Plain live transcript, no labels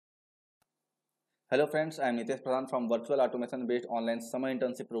Hello friends, I am Nitesh Pradhan from Virtual Automation Based Online Summer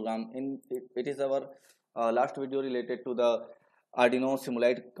Internship Program. It is our last video related to the Arduino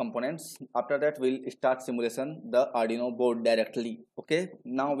simulIDE components. After that, we'll start simulation the Arduino board directly. Okay,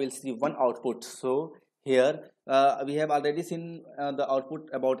 now we'll see one output. So here we have already seen the output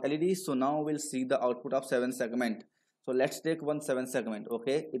about LEDs. So now we'll see the output of 7 segment. So let's take one 7 segment.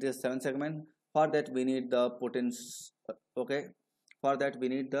 Okay, it is 7 segment. For that we need the potential. Okay, for that we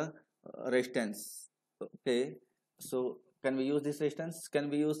need the resistance. Okay, so can we use this resistance? Can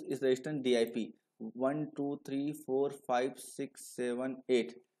we use this resistance dip 1 2 3 4 5 6 7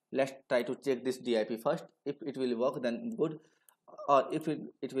 8? Let's try to check this dip first. If it will work, then good, or if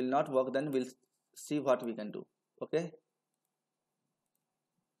it will not work, then we'll see what we can do. Okay,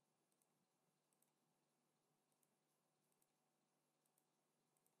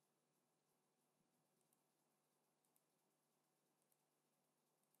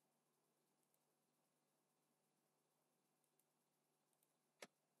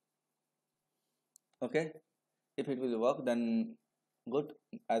 okay, if it will work, then good.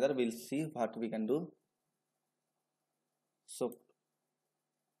 Either we'll see what we can do. So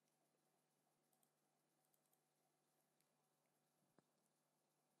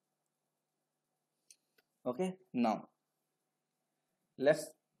okay, now let's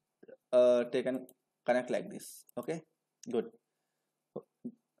take and connect like this. Okay, good.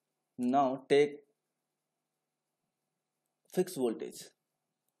 Now take fixed voltage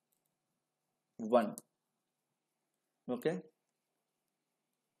 1. Okay,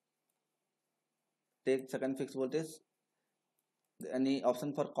 take second fixed voltage. Any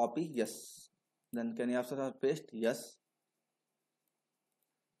option for copy? Yes. Then can you option for paste? Yes.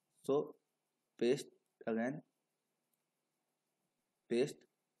 So paste again, paste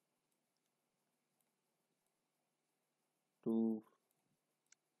 2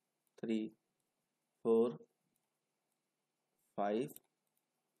 3 4 5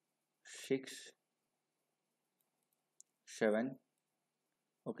 6 7.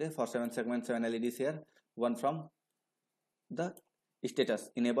 Okay, for 7 segments, 7 LEDs here. One from the status,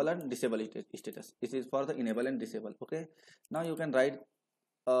 enable and disable status. This is for the enable and disable. Okay, now you can write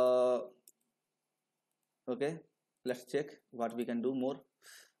okay, let's check what we can do more.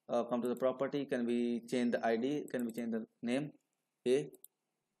 Come to the property. Can we change the ID? Can we change the name? A.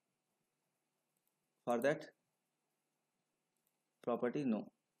 For that property, no.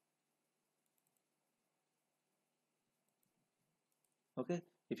 Okay,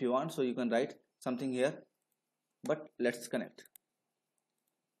 if you want, so you can write something here, but let's connect.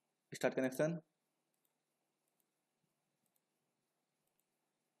 Start connection.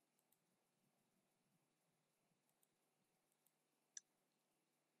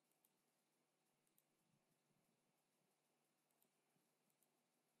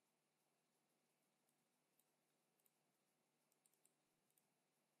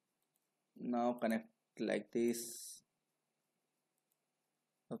 Now connect like this.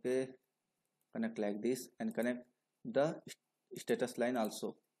 Okay, connect like this and connect the status line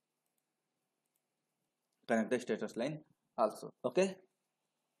also. Connect the status line also. Okay,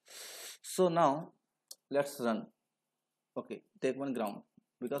 so now let's run. Okay, take one ground,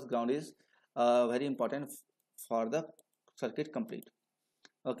 because ground is very important for the circuit complete.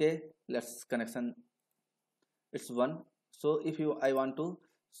 Okay, let's connection. It's 1. So if you I want to,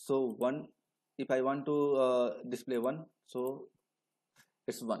 so 1, if I want to display 1, so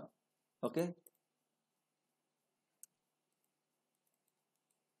it's 1. Okay,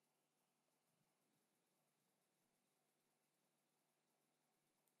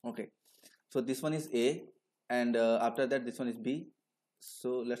 okay, so this one is A, and after that this one is B.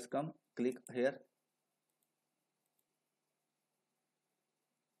 So let's come click here.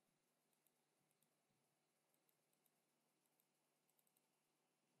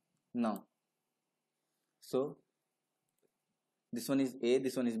 Now, so this one is A,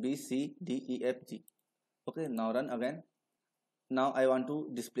 this one is B, C, D, E, F, G. Okay, now run again. Now I want to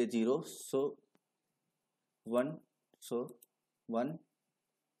display 0, so 1, so 1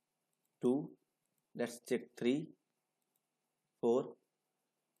 2, let's check 3 4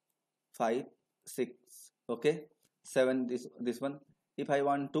 5 6. Okay, 7, this one. If I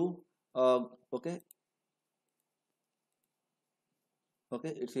want to okay,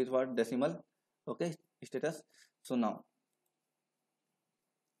 it is what decimal. Okay, status. So now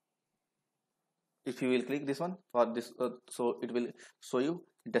if you will click this one for this, so it will show you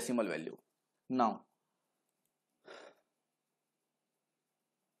decimal value. Now,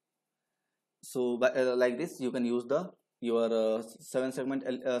 so like this you can use the your 7 segment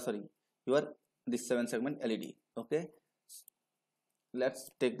sorry, your this 7 segment LED. Okay,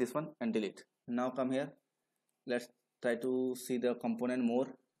 let's take this one and delete. Now come here, let's try to see the component more.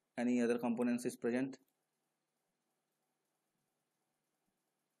 Any other components is present?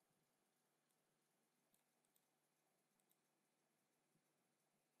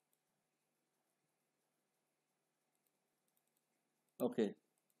 Okay,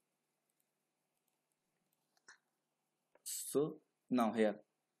 so now here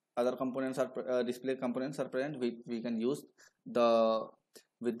other components are display components are present. We can use the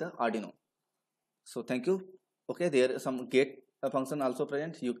with the Arduino. So thank you. Okay, there is some gate function also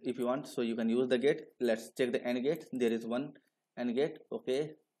present. You, if you want, so you can use the gate. Let's check the AND gate. There is one AND gate.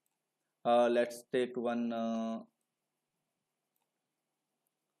 Okay, let's take one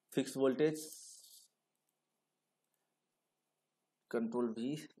fixed voltage, control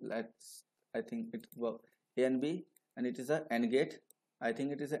V. Let's, I think it work A and B, and it is a AND gate. I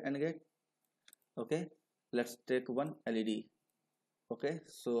think it is a AND gate. Okay, let's take one LED. Okay,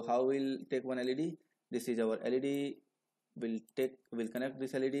 so how we'll take one LED? This is our LED. We'll connect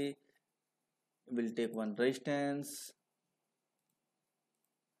this LED. We'll take one resistance,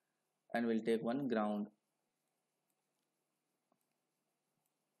 and we'll take one ground.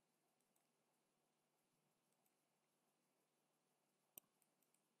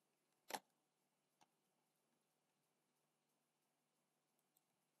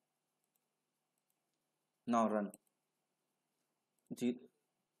 Now run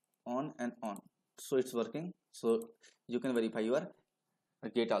on and on. So it's working. So you can verify your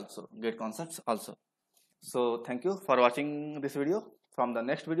gate also, gate concepts also. So thank you for watching this video. From the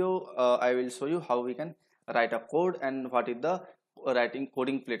next video, I will show you how we can write a code and what is the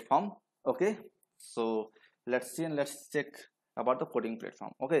coding platform. Okay, so let's see and let's check about the coding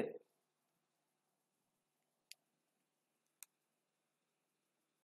platform. Okay,